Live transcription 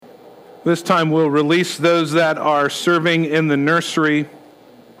This time we'll release those that are serving in the nursery,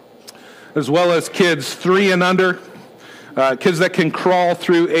 as well as kids 3 and under, kids that can crawl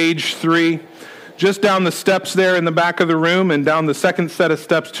through age 3. Just down the steps there in the back of the room and down the second set of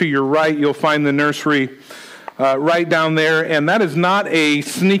steps to your right, you'll find the nursery right down there. And that is not a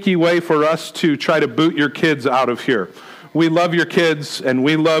sneaky way for us to try to boot your kids out of here. We love your kids and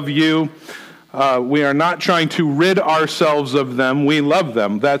we love you. We are not trying to rid ourselves of them. We love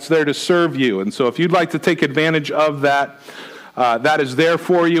them. That's there to serve you. And so if you'd like to take advantage of that, that is there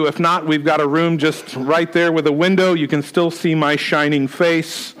for you. If not, we've got a room just right there with a window. You can still see my shining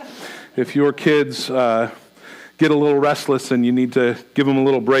face. If your kids get a little restless and you need to give them a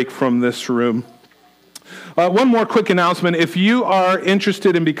little break from this room. One more quick announcement. If you are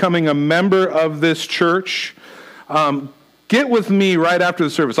interested in becoming a member of this church, get with me right after the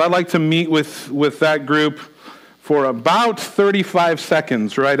service. I'd like to meet with that group for about 35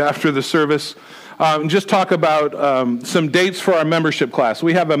 seconds right after the service. Just talk about some dates for our membership class.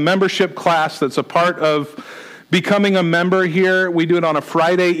 We have a membership class that's a part of becoming a member here. We do it on a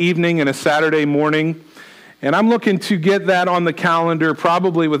Friday evening and a Saturday morning. And I'm looking to get that on the calendar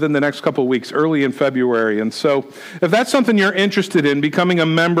probably within the next couple of weeks, early in February. And so if that's something you're interested in, becoming a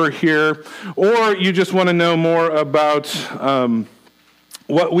member here, or you just want to know more about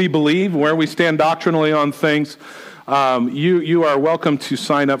what we believe, where we stand doctrinally on things, you are welcome to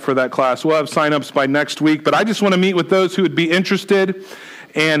sign up for that class. We'll have sign-ups by next week, but I just want to meet with those who would be interested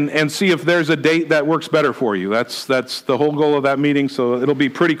and see if there's a date that works better for you. That's the whole goal of that meeting, so it'll be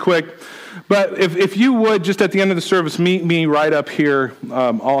pretty quick. But if you would, just at the end of the service, meet me right up here.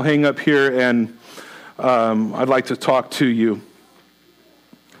 I'll hang up here, and I'd like to talk to you.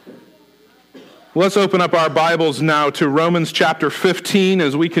 Let's open up our Bibles now to Romans chapter 15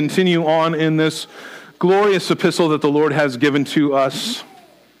 as we continue on in this glorious epistle that the Lord has given to us.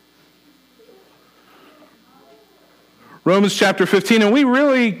 Romans chapter 15, and we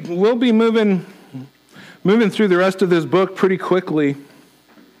really will be moving through the rest of this book pretty quickly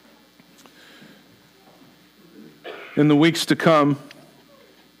in the weeks to come.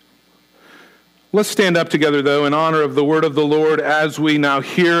 Let's stand up together, though, in honor of the word of the Lord as we now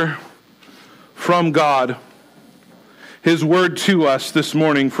hear from God, his word to us this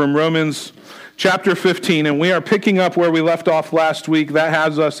morning from Romans chapter 15, and we are picking up where we left off last week. That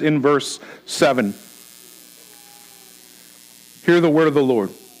has us in verse 7. Hear the word of the Lord.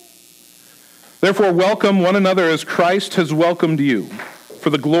 Therefore, welcome one another as Christ has welcomed you, for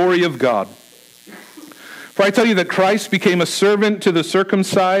the glory of God. For I tell you that Christ became a servant to the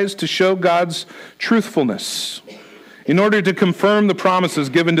circumcised to show God's truthfulness, in order to confirm the promises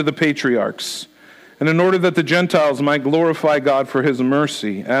given to the patriarchs, and in order that the Gentiles might glorify God for his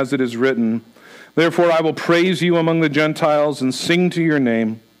mercy, as it is written, therefore I will praise you among the Gentiles and sing to your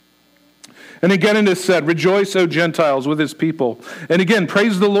name. And again it is said, rejoice, O Gentiles, with his people. And again,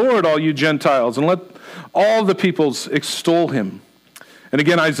 praise the Lord, all you Gentiles, and let all the peoples extol him. And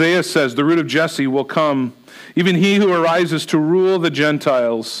again, Isaiah says, the root of Jesse will come, even he who arises to rule the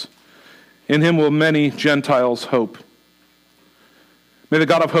Gentiles. In him will many Gentiles hope. May the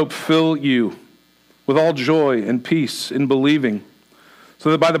God of hope fill you with all joy and peace in believing, so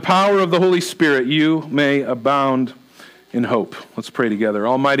that by the power of the Holy Spirit you may abound in hope. Let's pray together.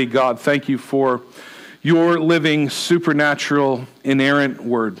 Almighty God, thank you for your living, supernatural, inerrant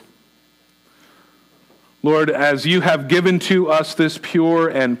word. Lord, as you have given to us this pure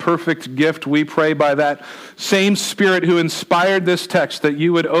and perfect gift, we pray by that same Spirit who inspired this text that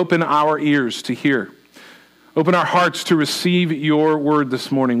you would open our ears to hear. Open our hearts to receive your word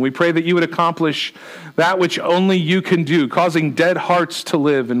this morning. We pray that you would accomplish that which only you can do, causing dead hearts to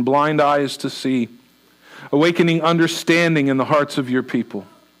live and blind eyes to see, awakening understanding in the hearts of your people.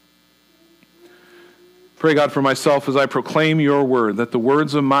 Pray, God, for myself as I proclaim your word, that the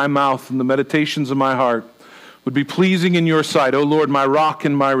words of my mouth and the meditations of my heart would be pleasing in your sight, O Lord, my rock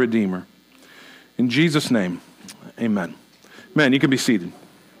and my redeemer. In Jesus' name, amen. Amen. You can be seated.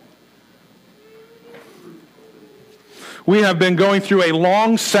 We have been going through a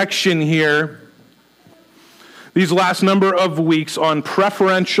long section here these last number of weeks on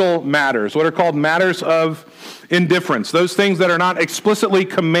preferential matters, what are called matters of indifference. Those things that are not explicitly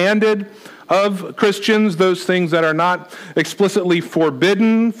commanded of Christians, those things that are not explicitly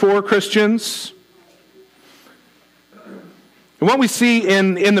forbidden for Christians. And what we see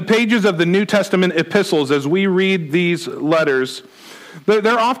in the pages of the New Testament epistles as we read these letters,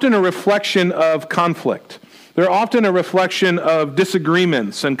 they're often a reflection of conflict. They're often a reflection of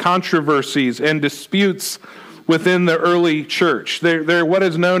disagreements and controversies and disputes within the early church. They're what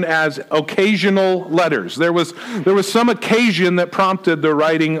is known as occasional letters. There was some occasion that prompted the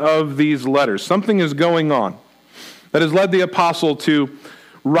writing of these letters. Something is going on that has led the apostle to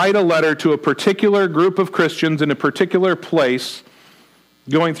write a letter to a particular group of Christians in a particular place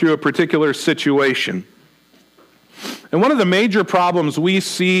going through a particular situation. And one of the major problems we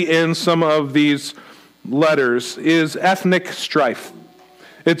see in some of these letters is ethnic strife.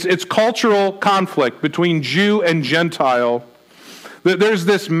 It's cultural conflict between Jew and Gentile. There's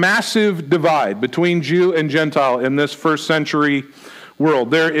this massive divide between Jew and Gentile in this first century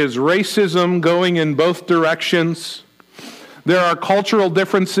world. There is racism going in both directions. There are cultural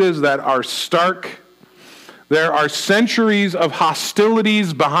differences that are stark. There are centuries of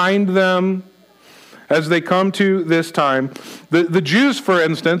hostilities behind them as they come to this time. The Jews, for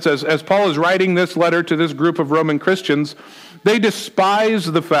instance, as Paul is writing this letter to this group of Roman Christians, they despise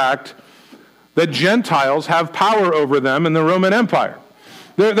the fact that Gentiles have power over them in the Roman Empire.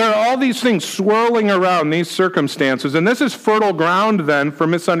 There are all these things swirling around these circumstances, and this is fertile ground then for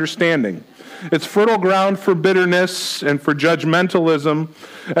misunderstanding. It's fertile ground for bitterness and for judgmentalism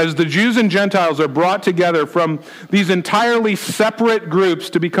as the Jews and Gentiles are brought together from these entirely separate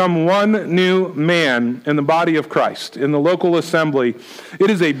groups to become one new man in the body of Christ, in the local assembly. It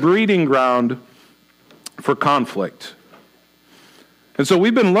is a breeding ground for conflict. And so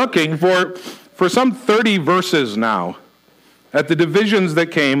we've been looking for some 30 verses now at the divisions that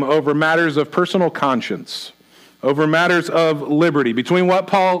came over matters of personal conscience, over matters of liberty, between what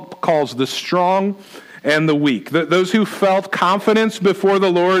Paul calls the strong and the weak. Those who felt confidence before the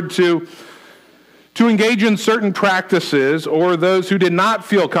Lord to engage in certain practices, or those who did not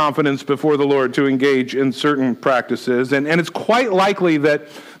feel confidence before the Lord to engage in certain practices. And it's quite likely that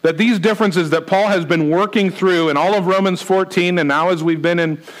these differences that Paul has been working through in all of Romans 14, and now as we've been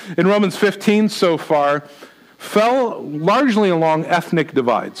in Romans 15 so far, fell largely along ethnic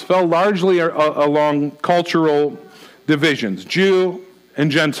divides, fell largely along cultural divisions, Jew and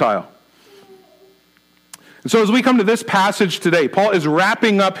Gentile. And so as we come to this passage today, Paul is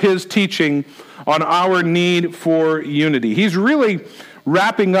wrapping up his teaching on our need for unity. He's really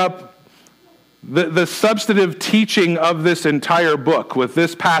wrapping up the substantive teaching of this entire book with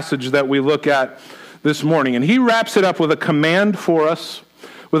this passage that we look at this morning. And he wraps it up with a command for us,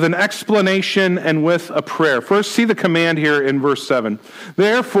 with an explanation, and with a prayer. First, see the command here in verse 7.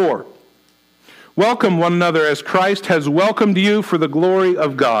 Therefore, welcome one another as Christ has welcomed you for the glory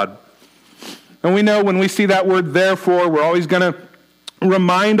of God. And we know when we see that word therefore, we're always going to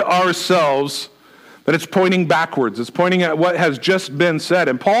remind ourselves that it's pointing backwards. It's pointing at what has just been said.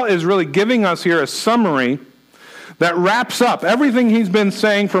 And Paul is really giving us here a summary that wraps up everything he's been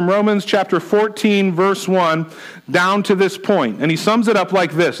saying from Romans chapter 14, verse 1, down to this point. And he sums it up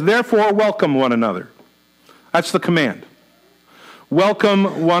like this: therefore, welcome one another. That's the command.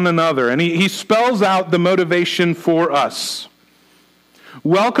 Welcome one another. And he spells out the motivation for us.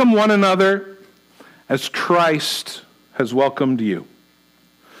 Welcome one another as Christ has welcomed you.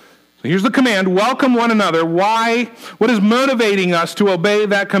 So here's the command: welcome one another. Why? What is motivating us to obey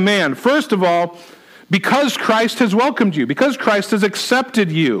that command? First of all, because Christ has welcomed you, because Christ has accepted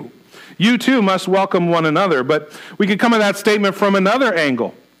you, you too must welcome one another. But we could come at that statement from another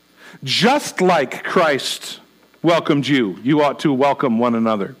angle. Just like Christ welcomed you, you ought to welcome one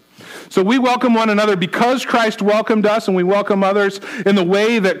another. So we welcome one another because Christ welcomed us, and we welcome others in the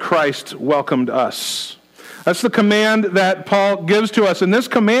way that Christ welcomed us. That's the command that Paul gives to us. And this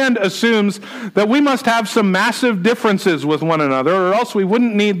command assumes that we must have some massive differences with one another, or else we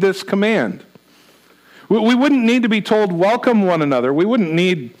wouldn't need this command. We wouldn't need to be told, welcome one another. We wouldn't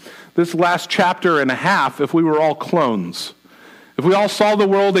need this last chapter and a half if we were all clones. If we all saw the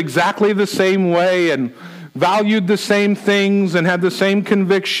world exactly the same way and valued the same things and had the same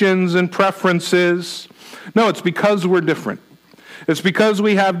convictions and preferences. No, it's because we're different. It's because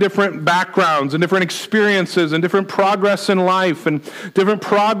we have different backgrounds and different experiences and different progress in life and different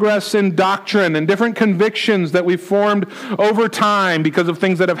progress in doctrine and different convictions that we've formed over time because of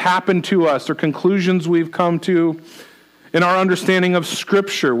things that have happened to us or conclusions we've come to in our understanding of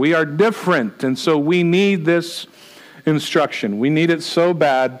Scripture. We are different, and so we need this instruction. We need it so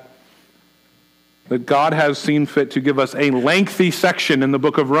bad that God has seen fit to give us a lengthy section in the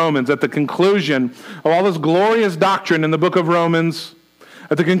book of Romans at the conclusion of all this glorious doctrine in the book of Romans.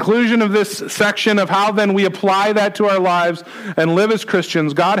 At the conclusion of this section of how then we apply that to our lives and live as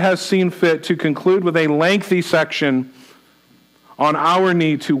Christians, God has seen fit to conclude with a lengthy section on our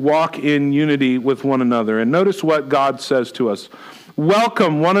need to walk in unity with one another. And notice what God says to us.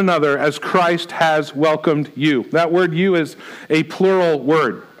 Welcome one another as Christ has welcomed you. That word you is a plural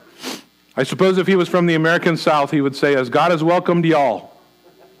word. I suppose if he was from the American South, he would say, as God has welcomed y'all.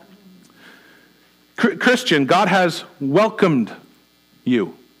 Christian, God has welcomed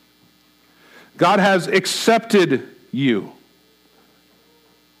you. God has accepted you.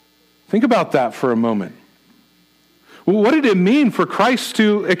 Think about that for a moment. Well, what did it mean for Christ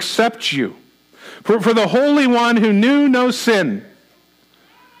to accept you? For the Holy One who knew no sin.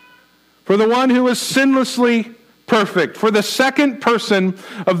 For the one who was sinlessly perfect. For the second person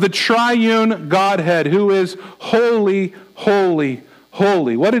of the triune Godhead who is holy, holy,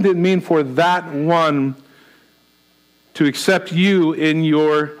 holy. What did it mean for that one to accept you in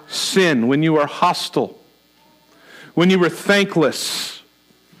your sin, when you were hostile, when you were thankless,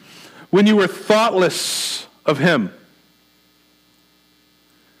 when you were thoughtless of him?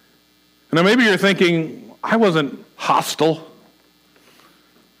 Now maybe you're thinking, I wasn't hostile.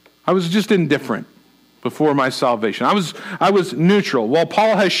 I was just indifferent before my salvation. I was neutral. Well,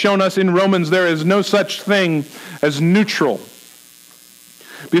 Paul has shown us in Romans there is no such thing as neutral.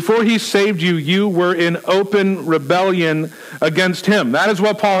 Before he saved you, you were in open rebellion against him. That is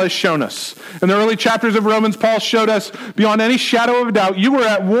what Paul has shown us. In the early chapters of Romans, Paul showed us beyond any shadow of doubt, you were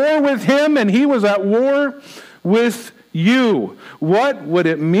at war with him and he was at war with you. What would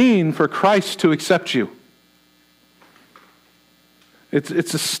it mean for Christ to accept you?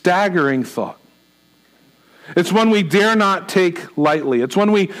 It's a staggering thought. It's one we dare not take lightly. It's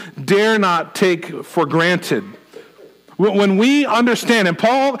one we dare not take for granted. When we understand, and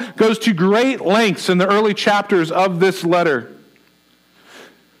Paul goes to great lengths in the early chapters of this letter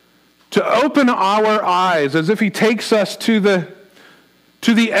to open our eyes as if he takes us to the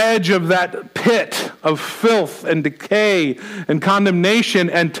edge of that pit of filth and decay and condemnation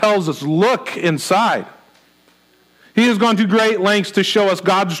and tells us, look inside. He has gone to great lengths to show us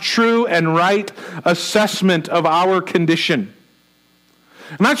God's true and right assessment of our condition.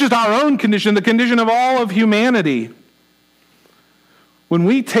 Not just our own condition, the condition of all of humanity. When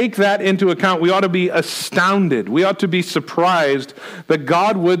we take that into account, we ought to be astounded. We ought to be surprised that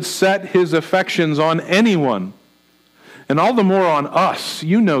God would set his affections on anyone, and all the more on us.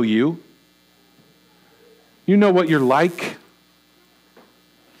 You know you. You know what you're like.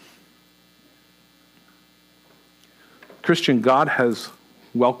 Christian, God has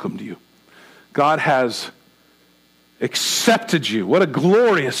welcomed you. God has accepted you. What a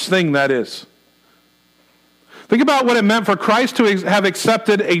glorious thing that is. Think about what it meant for Christ to have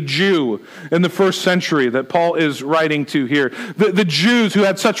accepted a Jew in the first century that Paul is writing to here. The Jews who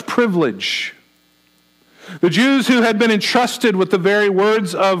had such privilege. The Jews who had been entrusted with the very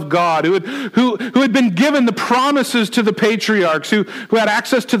words of God, who had been given the promises to the patriarchs, who had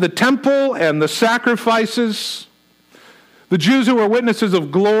access to the temple and the sacrifices. The Jews who were witnesses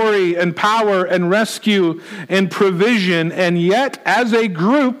of glory and power and rescue and provision, and yet as a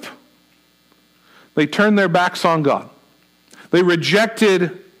group, they turned their backs on God. They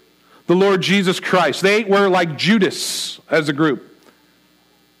rejected the Lord Jesus Christ. They were like Judas as a group,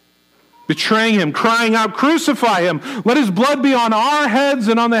 betraying him, crying out, "Crucify him! Let his blood be on our heads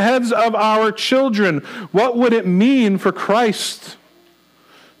and on the heads of our children." What would it mean for Christ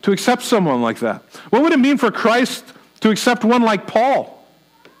to accept someone like that? What would it mean for Christ to accept one like Paul,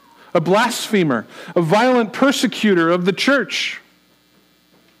 a blasphemer, a violent persecutor of the church?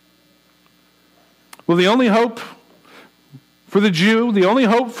 Well, the only hope for the Jew, the only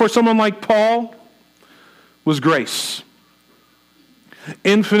hope for someone like Paul was grace.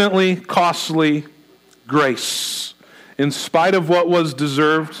 Infinitely costly grace, in spite of what was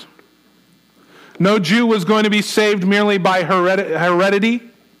deserved. No Jew was going to be saved merely by heredity,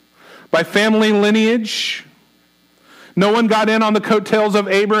 by family lineage. No one got in on the coattails of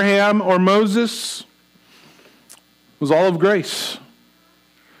Abraham or Moses. It was all of grace.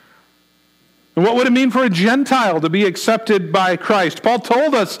 And what would it mean for a Gentile to be accepted by Christ? Paul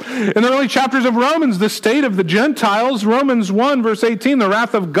told us in the early chapters of Romans the state of the Gentiles. Romans 1 verse 18, the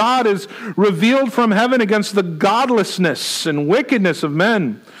wrath of God is revealed from heaven against the godlessness and wickedness of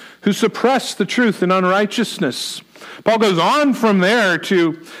men who suppress the truth in unrighteousness. Paul goes on from there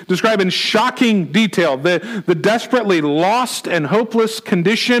to describe in shocking detail the desperately lost and hopeless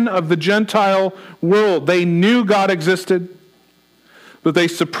condition of the Gentile world. They knew God existed, but they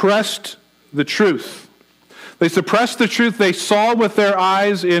suppressed the truth. They suppressed the truth they saw with their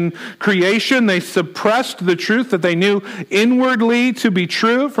eyes in creation. They suppressed the truth that they knew inwardly to be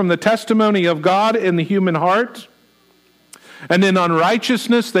true from the testimony of God in the human heart. And in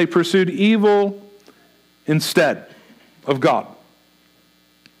unrighteousness, they pursued evil instead of God.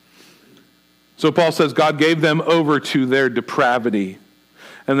 So Paul says God gave them over to their depravity,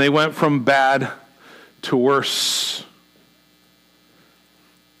 and they went from bad to worse.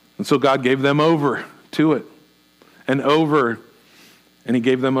 And so God gave them over to it, and over, and he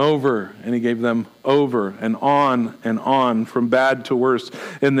gave them over, and he gave them over, and on, from bad to worse,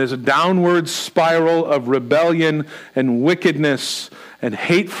 in this downward spiral of rebellion and wickedness and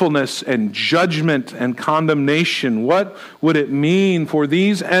hatefulness and judgment and condemnation. What would it mean for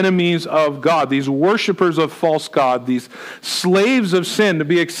these enemies of God, these worshipers of false God, these slaves of sin, to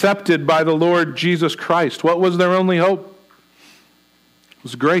be accepted by the Lord Jesus Christ? What was their only hope? It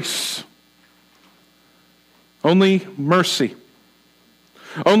was grace. Only mercy.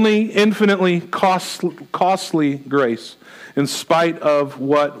 Only infinitely costly grace, in spite of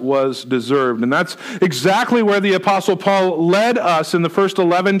what was deserved. And that's exactly where the Apostle Paul led us in the first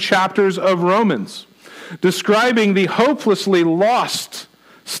 11 chapters of Romans, describing the hopelessly lost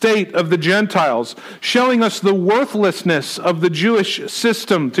state of the Gentiles, showing us the worthlessness of the Jewish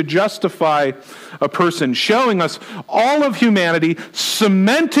system to justify a person, showing us all of humanity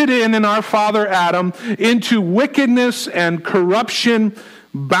cemented in our father Adam into wickedness and corruption,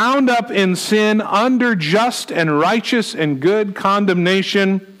 bound up in sin, under just and righteous and good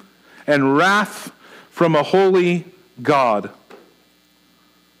condemnation and wrath from a holy God.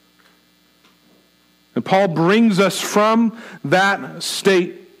 And Paul brings us from that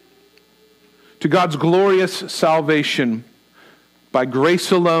state to God's glorious salvation by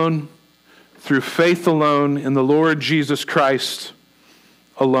grace alone, through faith alone, in the Lord Jesus Christ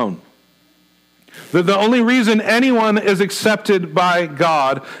alone. The only reason anyone is accepted by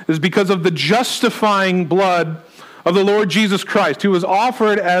God is because of the justifying blood of the Lord Jesus Christ, who was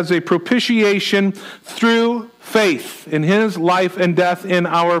offered as a propitiation through faith in his life and death in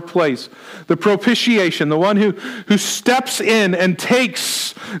our place. The propitiation, the one who steps in and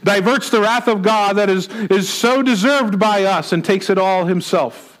diverts the wrath of God that is so deserved by us and takes it all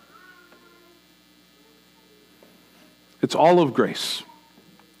himself. It's all of grace.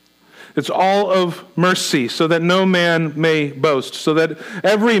 It's all of mercy, so that no man may boast, so that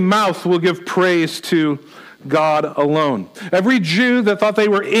every mouth will give praise to God alone. Every Jew that thought they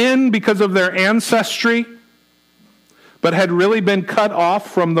were in because of their ancestry, but had really been cut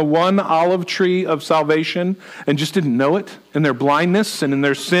off from the one olive tree of salvation and just didn't know it in their blindness and in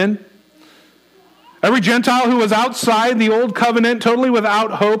their sin. Every Gentile who was outside the old covenant, totally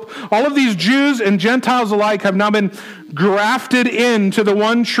without hope, all of these Jews and Gentiles alike have now been grafted into the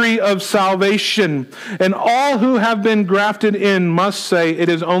one tree of salvation. And all who have been grafted in must say, it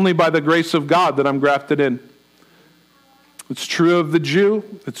is only by the grace of God that I'm grafted in. It's true of the Jew.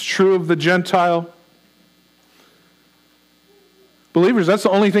 It's true of the Gentile. Believers, that's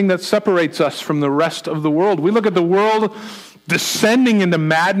the only thing that separates us from the rest of the world. We look at the world descending into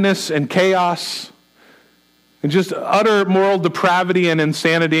madness and chaos and just utter moral depravity and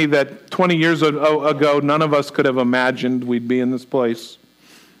insanity that 20 years ago none of us could have imagined we'd be in this place.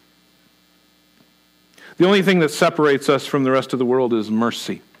 The only thing that separates us from the rest of the world is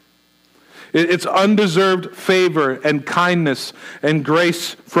mercy. It's undeserved favor and kindness and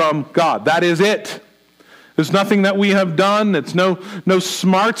grace from God. That is it. There's nothing that we have done. It's no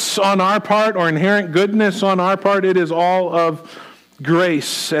smarts on our part or inherent goodness on our part. It is all of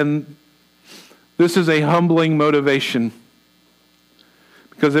grace. And this is a humbling motivation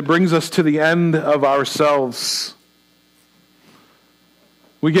because it brings us to the end of ourselves.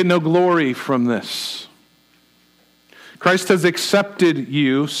 We get no glory from this. Christ has accepted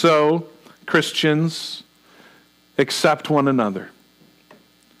you, so Christians, accept one another.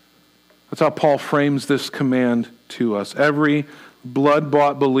 That's how Paul frames this command to us. Every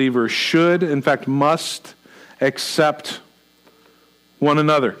blood-bought believer should, in fact, must accept one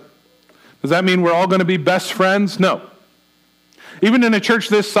another. Does that mean we're all going to be best friends? No. Even in a church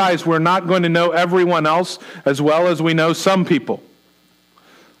this size, we're not going to know everyone else as well as we know some people.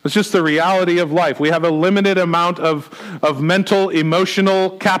 It's just the reality of life. We have a limited amount of mental,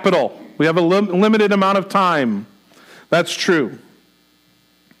 emotional capital. We have a limited amount of time. That's true.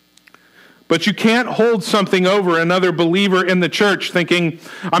 But you can't hold something over another believer in the church thinking,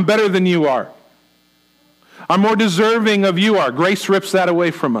 I'm better than you are. I'm more deserving of you are. Grace rips that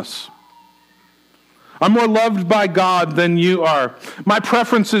away from us. I'm more loved by God than you are. My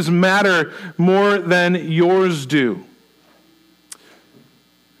preferences matter more than yours do.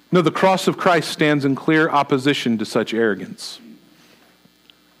 No, the cross of Christ stands in clear opposition to such arrogance.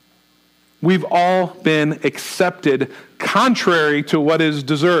 We've all been accepted contrary to what is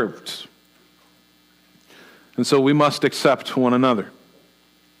deserved. And so we must accept one another.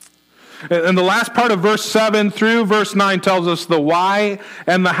 And the last part of verse 7 through verse 9 tells us the why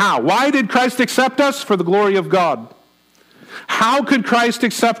and the how. Why did Christ accept us? For the glory of God. How could Christ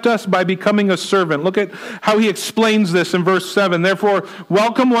accept us? By becoming a servant. Look at how he explains this in verse 7. Therefore,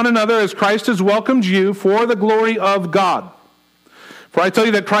 welcome one another as Christ has welcomed you for the glory of God. For I tell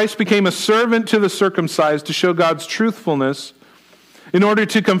you that Christ became a servant to the circumcised to show God's truthfulness, in order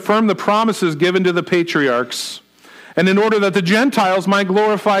to confirm the promises given to the patriarchs, and in order that the Gentiles might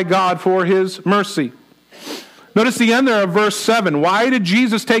glorify God for his mercy. Notice the end there of verse 7. Why did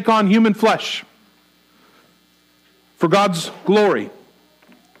Jesus take on human flesh? For God's glory.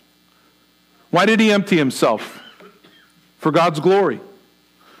 Why did he empty himself? For God's glory.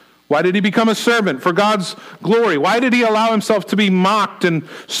 Why did he become a servant? For God's glory. Why did he allow himself to be mocked and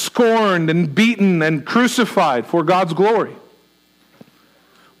scorned and beaten and crucified? For God's glory.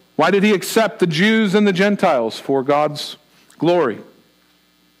 Why did he accept the Jews and the Gentiles? For God's glory.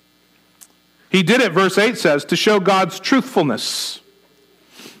 He did it, verse 8 says, to show God's truthfulness.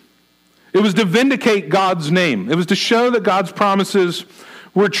 It was to vindicate God's name. It was to show that God's promises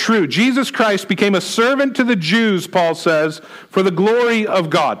were true. Jesus Christ became a servant to the Jews, Paul says, for the glory of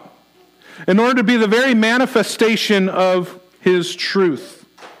God, in order to be the very manifestation of his truth.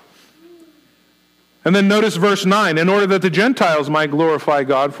 And then notice verse 9, in order that the Gentiles might glorify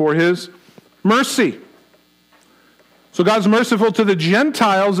God for his mercy. So God's merciful to the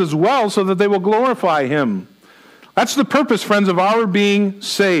Gentiles as well, so that they will glorify him. That's the purpose, friends, of our being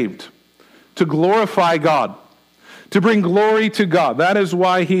saved, to glorify God, to bring glory to God. That is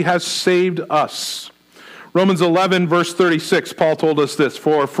why he has saved us. Romans 11, verse 36, Paul told us this,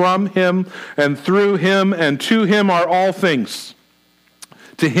 for from him and through him and to him are all things.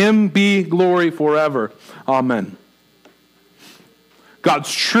 To him be glory forever. Amen.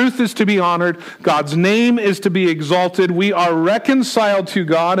 God's truth is to be honored. God's name is to be exalted. We are reconciled to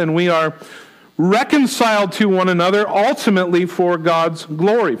God, and we are reconciled to one another ultimately for God's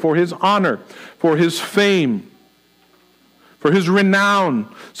glory, for his honor, for his fame, for his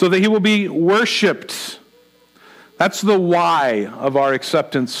renown, so that he will be worshiped. That's the why of our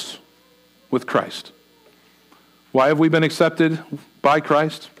acceptance with Christ. Why have we been accepted by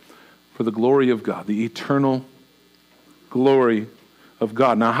Christ? For the glory of God, the eternal glory of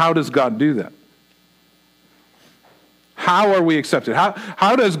God. Now, how does God do that? How are we accepted?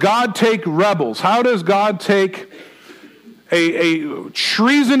 How does God take rebels? How does God take a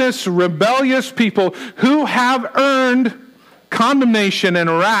treasonous, rebellious people who have earned condemnation and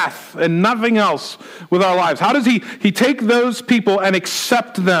wrath and nothing else with our lives? How does he take those people and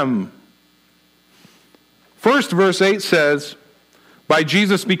accept them? First, verse 8 says, by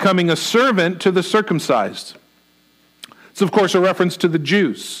Jesus becoming a servant to the circumcised. It's, of course, a reference to the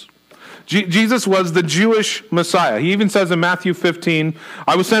Jews. Jesus was the Jewish Messiah. He even says in Matthew 15,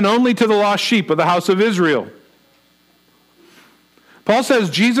 I was sent only to the lost sheep of the house of Israel. Paul says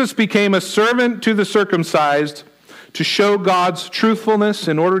Jesus became a servant to the circumcised to show God's truthfulness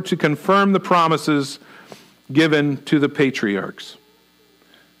in order to confirm the promises given to the patriarchs.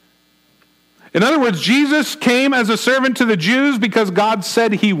 In other words, Jesus came as a servant to the Jews because God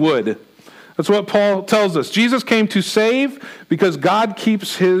said he would. That's what Paul tells us. Jesus came to save because God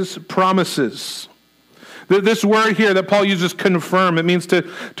keeps his promises. This word here that Paul uses, confirm, it means to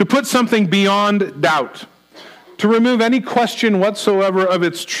put something beyond doubt, to remove any question whatsoever of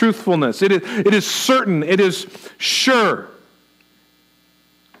its truthfulness. It is certain, it is sure.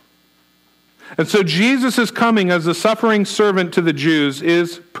 And so Jesus' coming as a suffering servant to the Jews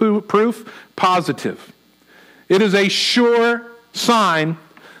is proof positive. It is a sure sign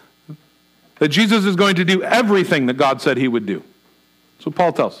that Jesus is going to do everything that God said he would do. That's what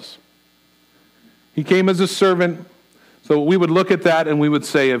Paul tells us. He came as a servant, so we would look at that and we would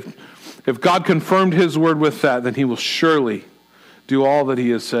say, if God confirmed his word with that, then he will surely do all that he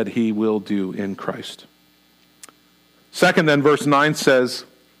has said he will do in Christ. Second, then, verse 9 says,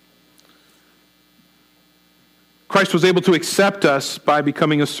 Christ was able to accept us by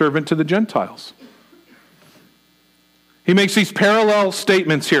becoming a servant to the Gentiles. He makes these parallel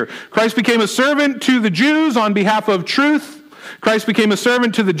statements here. Christ became a servant to the Jews on behalf of truth. Christ became a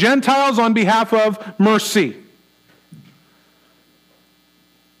servant to the Gentiles on behalf of mercy.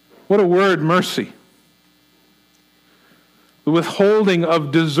 What a word, mercy. The withholding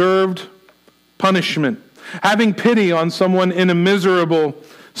of deserved punishment. Having pity on someone in a miserable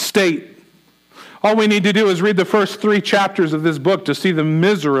state. All we need to do is read the first 3 chapters of this book to see the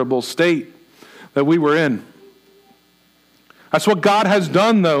miserable state that we were in. That's what God has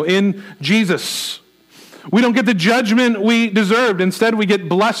done, though, in Jesus. We don't get the judgment we deserved. Instead, we get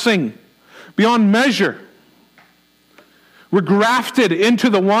blessing beyond measure. We're grafted into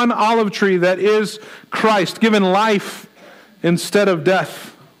the one olive tree that is Christ, given life instead of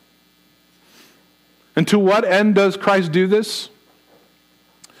death. And to what end does Christ do this?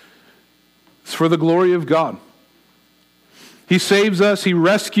 It's for the glory of God. He saves us, he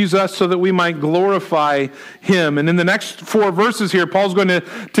rescues us so that we might glorify him. And in the next 4 verses here, Paul's going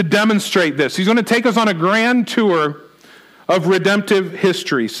to demonstrate this. He's going to take us on a grand tour of redemptive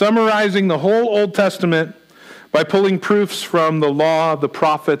history, summarizing the whole Old Testament by pulling proofs from the law, the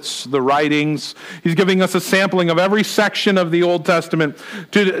prophets, the writings. He's giving us a sampling of every section of the Old Testament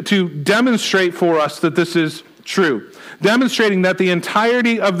to demonstrate for us that this is true, demonstrating that the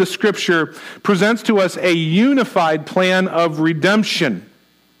entirety of the Scripture presents to us a unified plan of redemption,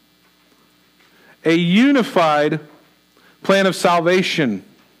 a unified plan of salvation.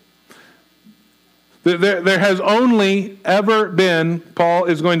 There has only ever been, Paul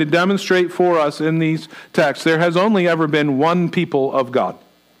is going to demonstrate for us in these texts, there has only ever been one people of God.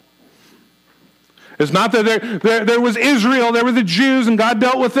 It's not that there was Israel, there were the Jews, and God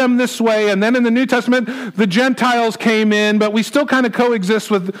dealt with them this way, and then in the New Testament, the Gentiles came in, but we still kind of coexist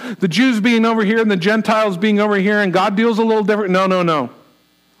with the Jews being over here and the Gentiles being over here, and God deals a little different. No.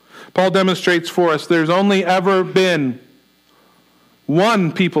 Paul demonstrates for us there's only ever been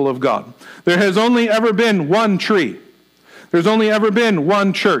one people of God. There has only ever been one tree. There's only ever been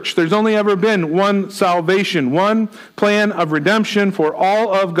one church. There's only ever been one salvation, one plan of redemption for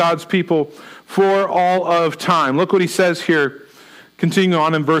all of God's people for all of time. Look what he says here, continuing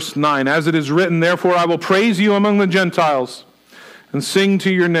on in verse 9. As it is written, therefore I will praise you among the Gentiles and sing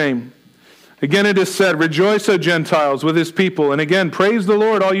to your name. Again it is said, rejoice, O Gentiles, with his people. And again, praise the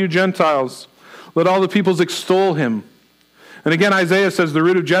Lord, all you Gentiles. Let all the peoples extol him. And again, Isaiah says, the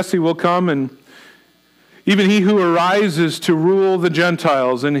root of Jesse will come, and even he who arises to rule the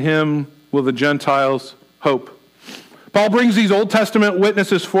Gentiles, in him will the Gentiles hope. Paul brings these Old Testament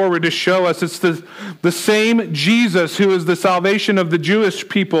witnesses forward to show us it's the same Jesus who is the salvation of the Jewish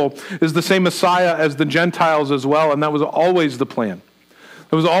people is the same Messiah as the Gentiles as well, and that was always the plan.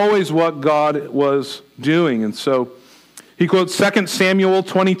 That was always what God was doing. And so he quotes 2 Samuel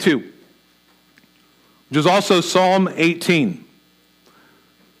 22, which is also Psalm 18,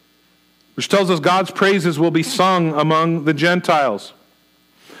 which tells us God's praises will be sung among the Gentiles,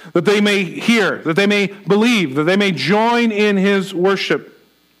 that they may hear, that they may believe, that they may join in his worship.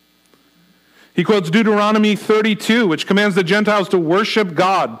 He quotes Deuteronomy 32, which commands the Gentiles to worship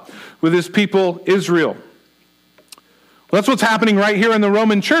God with his people Israel. Well, that's what's happening right here in the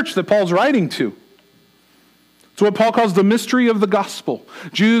Roman church that Paul's writing to. It's what Paul calls the mystery of the gospel.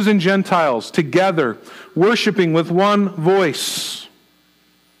 Jews and Gentiles together, worshiping with one voice.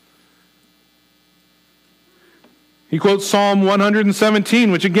 He quotes Psalm 117,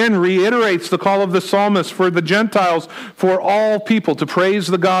 which again reiterates the call of the psalmist for the Gentiles, for all people, to praise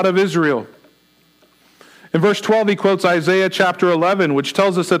the God of Israel. In verse 12, he quotes Isaiah chapter 11, which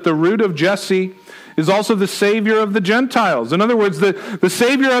tells us that the root of Jesse is also the Savior of the Gentiles. In other words, the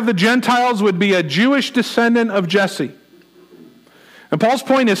Savior of the Gentiles would be a Jewish descendant of Jesse. And Paul's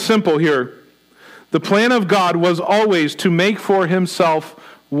point is simple here. The plan of God was always to make for himself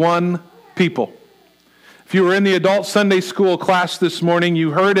one people. If you were in the adult Sunday school class this morning,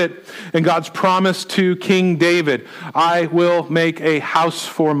 you heard it in God's promise to King David. I will make a house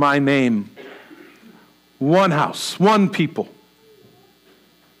for my name. One house, one people.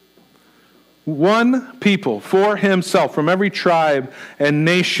 One people for himself from every tribe and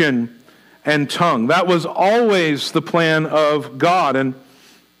nation and tongue. That was always the plan of God. And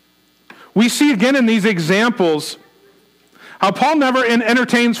we see again in these examples how Paul never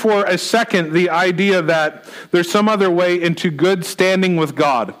entertains for a second the idea that there's some other way into good standing with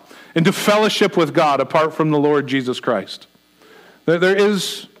God, into fellowship with God apart from the Lord Jesus Christ. There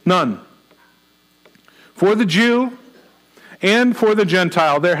is none. For the Jew and for the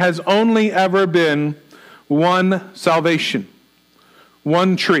Gentile, there has only ever been one salvation,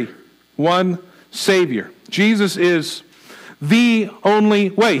 one tree, one Savior. Jesus is the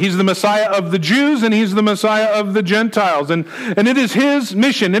only way. He's the Messiah of the Jews and he's the Messiah of the Gentiles. And it is his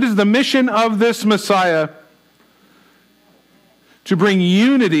mission, it is the mission of this Messiah to bring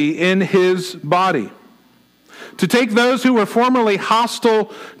unity in his body. To take those who were formerly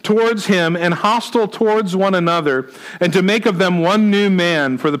hostile towards him and hostile towards one another and to make of them one new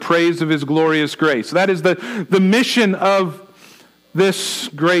man for the praise of his glorious grace. That is the mission of this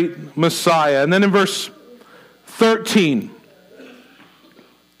great Messiah. And then in verse 13,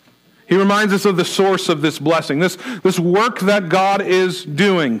 he reminds us of the source of this blessing, this work that God is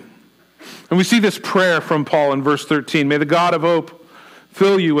doing. And we see this prayer from Paul in verse 13. May the God of hope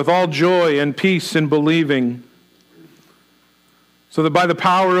fill you with all joy and peace in believing, so that by the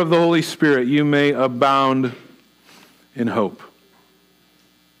power of the Holy Spirit you may abound in hope.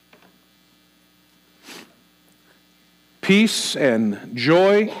 peace and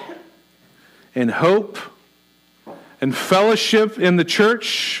joy and hope and fellowship in the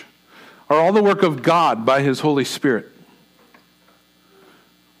church are all the work of God by His Holy Spirit.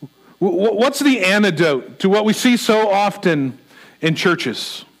 What's the antidote to what we see so often in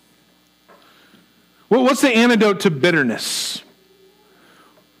churches? What's the antidote to bitterness?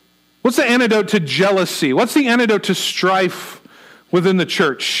 What's the antidote to jealousy? What's the antidote to strife within the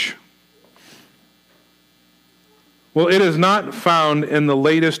church? Well, it is not found in the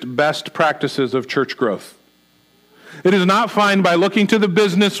latest best practices of church growth. It is not found by looking to the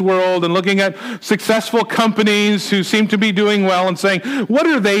business world and looking at successful companies who seem to be doing well and saying, what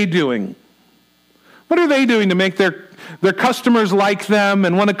are they doing? What are they doing to make their customers like them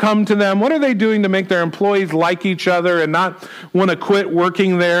and want to come to them? What are they doing to make their employees like each other and not want to quit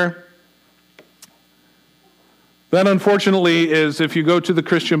working there? That, unfortunately, is if you go to the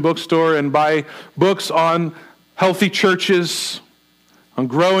Christian bookstore and buy books on healthy churches, on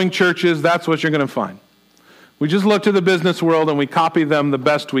growing churches, that's what you're going to find. We just look to the business world and we copy them the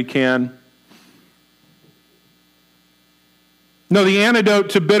best we can. No, the antidote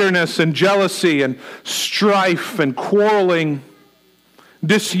to bitterness and jealousy and strife and quarreling,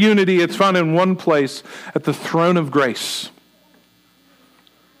 disunity, it's found in one place, at the throne of grace.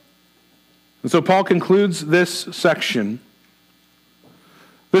 And so Paul concludes this section,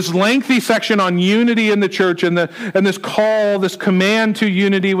 this lengthy section on unity in the church and this call, this command to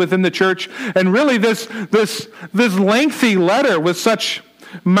unity within the church, and really this lengthy letter with such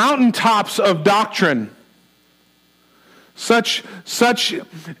mountaintops of doctrine, such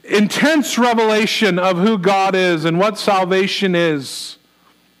intense revelation of who God is and what salvation is,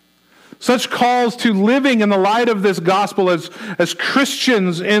 such calls to living in the light of this gospel as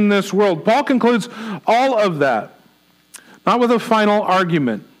Christians in this world. Paul concludes all of that, not with a final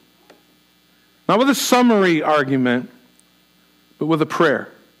argument, not with a summary argument, but with a prayer.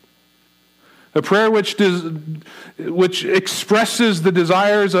 A prayer which expresses the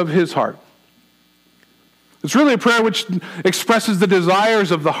desires of his heart. It's really a prayer which expresses the desires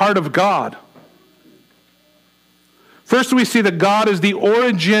of the heart of God. First, we see that God is the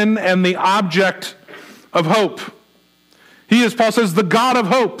origin and the object of hope. He is, Paul says, the God of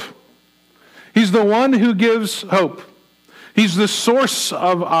hope. He's the one who gives hope. He's the source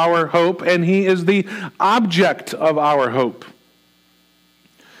of our hope, and He is the object of our hope.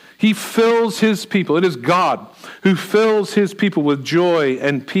 He fills His people. It is God who fills His people with joy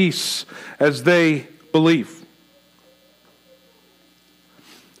and peace as they believe.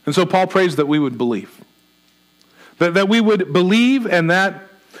 And so Paul prays that we would believe. That we would believe, and that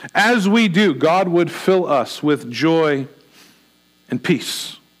as we do, God would fill us with joy and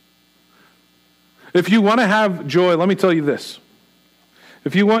peace. If you want to have joy, let me tell you this.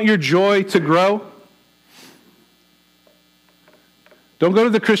 If you want your joy to grow, don't go to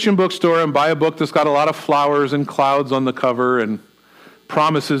the Christian bookstore and buy a book that's got a lot of flowers and clouds on the cover and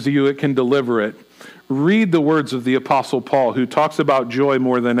promises you it can deliver it. Read the words of the Apostle Paul, who talks about joy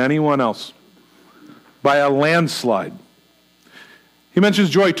more than anyone else, by a landslide. He mentions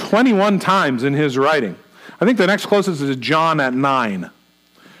joy 21 times in his writing. I think the next closest is John at 9.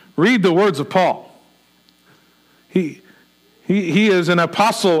 Read the words of Paul. He is an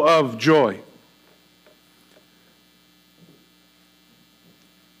apostle of joy.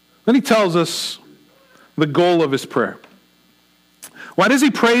 Then he tells us the goal of his prayer. Why does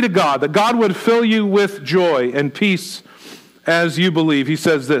he pray to God? That God would fill you with joy and peace as you believe. He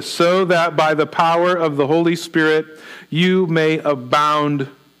says this, so that by the power of the Holy Spirit you may abound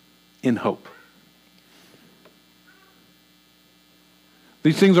in hope.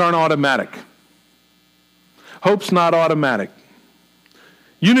 These things aren't automatic. Hope's not automatic.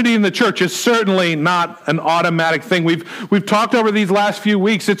 Unity in the church is certainly not an automatic thing. We've talked over these last few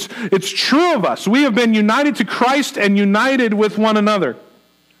weeks. It's true of us. We have been united to Christ and united with one another.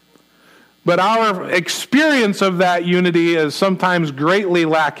 But our experience of that unity is sometimes greatly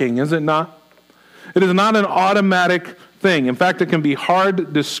lacking, is it not? It is not an automatic thing. In fact, it can be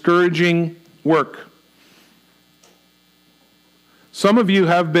hard, discouraging work. Some of you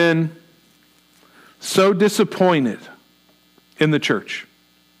have been so disappointed in the church.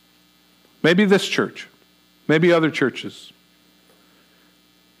 Maybe this church, maybe other churches.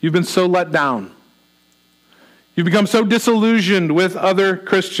 You've been so let down. You've become so disillusioned with other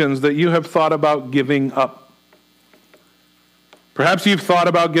Christians that you have thought about giving up. Perhaps you've thought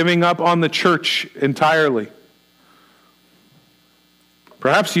about giving up on the church entirely.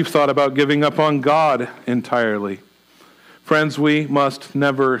 Perhaps you've thought about giving up on God entirely. Friends, we must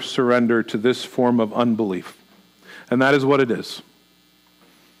never surrender to this form of unbelief. And that is what it is.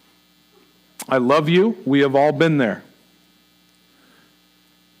 I love you. We have all been there.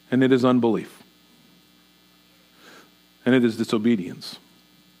 and it is unbelief. And it is disobedience.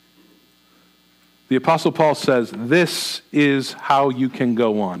 The Apostle Paul says, this is how you can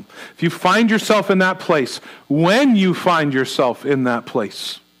go on. If you find yourself in that place, when you find yourself in that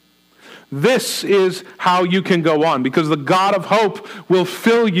place, this is how you can go on, because the God of hope will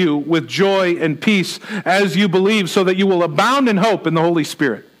fill you with joy and peace as you believe, so that you will abound in hope in the Holy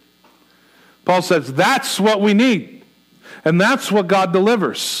Spirit. Paul says that's what we need, and that's what God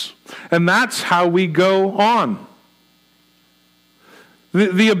delivers, and that's how we go on.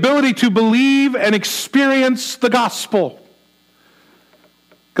 The ability to believe and experience the gospel.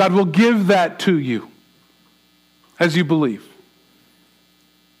 God will give that to you as you believe.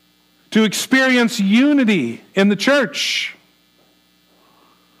 To experience unity in the church.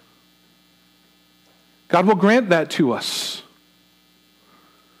 God will grant that to us.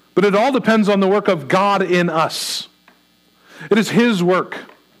 But it all depends on the work of God in us. It is His work.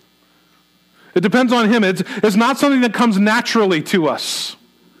 It depends on Him. It's not something that comes naturally to us.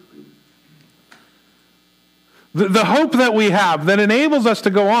 The hope that we have that enables us to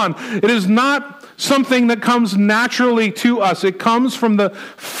go on, it is not something that comes naturally to us. It comes from the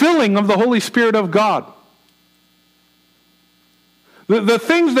filling of the Holy Spirit of God. The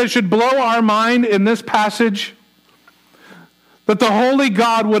things that should blow our mind in this passage, that the Holy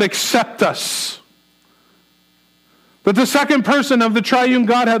God would accept us. That the second person of the triune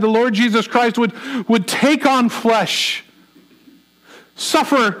Godhead, the Lord Jesus Christ, would take on flesh,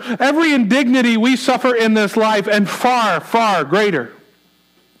 suffer every indignity we suffer in this life, and far, far greater.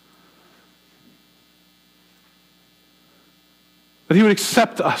 That He would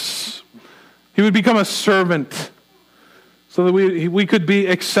accept us. He would become a servant so that we could be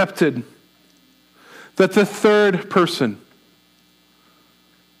accepted. That the third person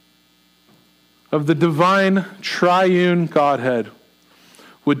of the divine triune Godhead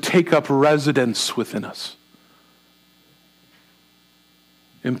would take up residence within us,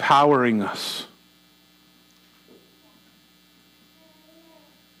 empowering us.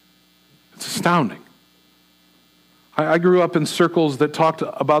 It's astounding. I grew up in circles that talked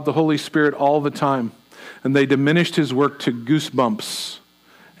about the Holy Spirit all the time, and they diminished His work to goosebumps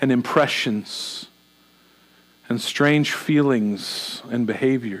and impressions and strange feelings and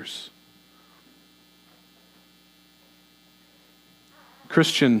behaviors.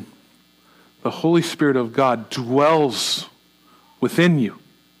 Christian, the Holy Spirit of God dwells within you.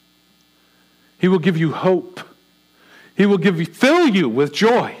 He will give you hope. He will fill you with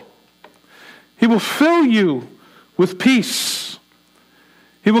joy. He will fill you with peace.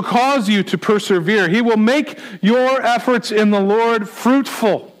 He will cause you to persevere. He will make your efforts in the Lord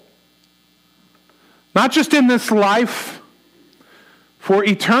fruitful. Not just in this life, for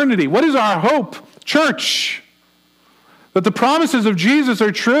eternity. What is our hope? Church. That the promises of Jesus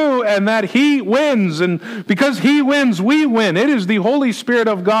are true and that He wins. And because He wins, we win. It is the Holy Spirit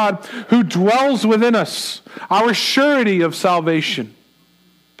of God who dwells within us, our surety of salvation.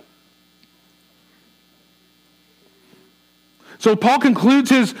 So Paul concludes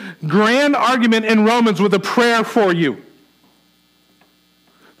his grand argument in Romans with a prayer for you.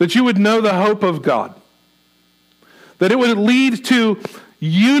 That you would know the hope of God. That it would lead to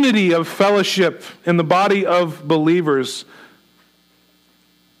unity of fellowship in the body of believers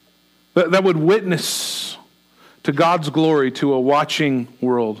that would witness to God's glory to a watching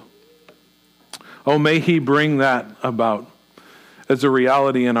world. Oh, may He bring that about as a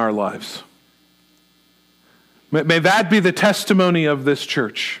reality in our lives. May that be the testimony of this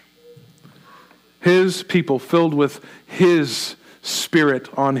church. His people filled with His Spirit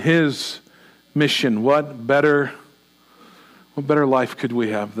on His mission. What better life could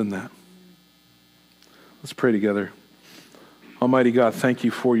we have than that? Let's pray together. Almighty God, thank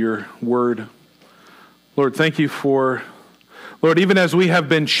You for Your word. Lord, thank You for, Lord, even as we have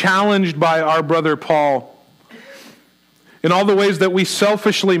been challenged by our brother Paul in all the ways that we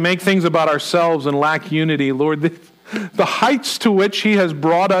selfishly make things about ourselves and lack unity, Lord, the heights to which He has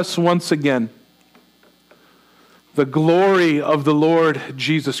brought us once again, the glory of the Lord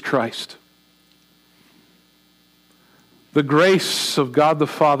Jesus Christ, the grace of God the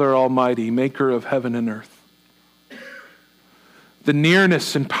Father Almighty, maker of heaven and earth, the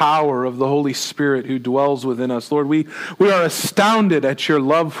nearness and power of the Holy Spirit who dwells within us. Lord, we are astounded at Your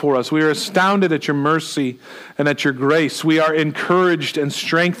love for us. We are astounded at Your mercy and at Your grace. We are encouraged and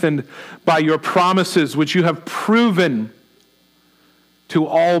strengthened by Your promises, which You have proven to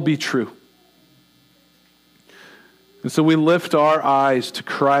all be true. And so we lift our eyes to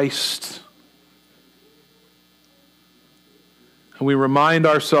Christ, and we remind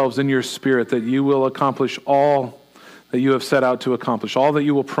ourselves in Your Spirit that You will accomplish all that you have set out to accomplish, all that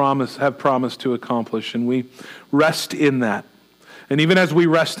you will have promised to accomplish, and we rest in that. And even as we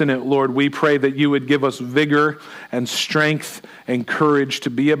rest in it, Lord, we pray that you would give us vigor and strength and courage to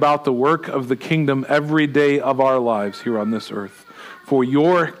be about the work of the kingdom every day of our lives here on this earth, for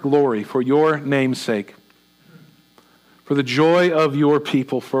your glory, for your name's sake, for the joy of your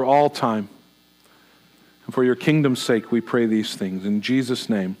people for all time. And for your kingdom's sake, we pray these things. In Jesus'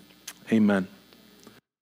 name, amen.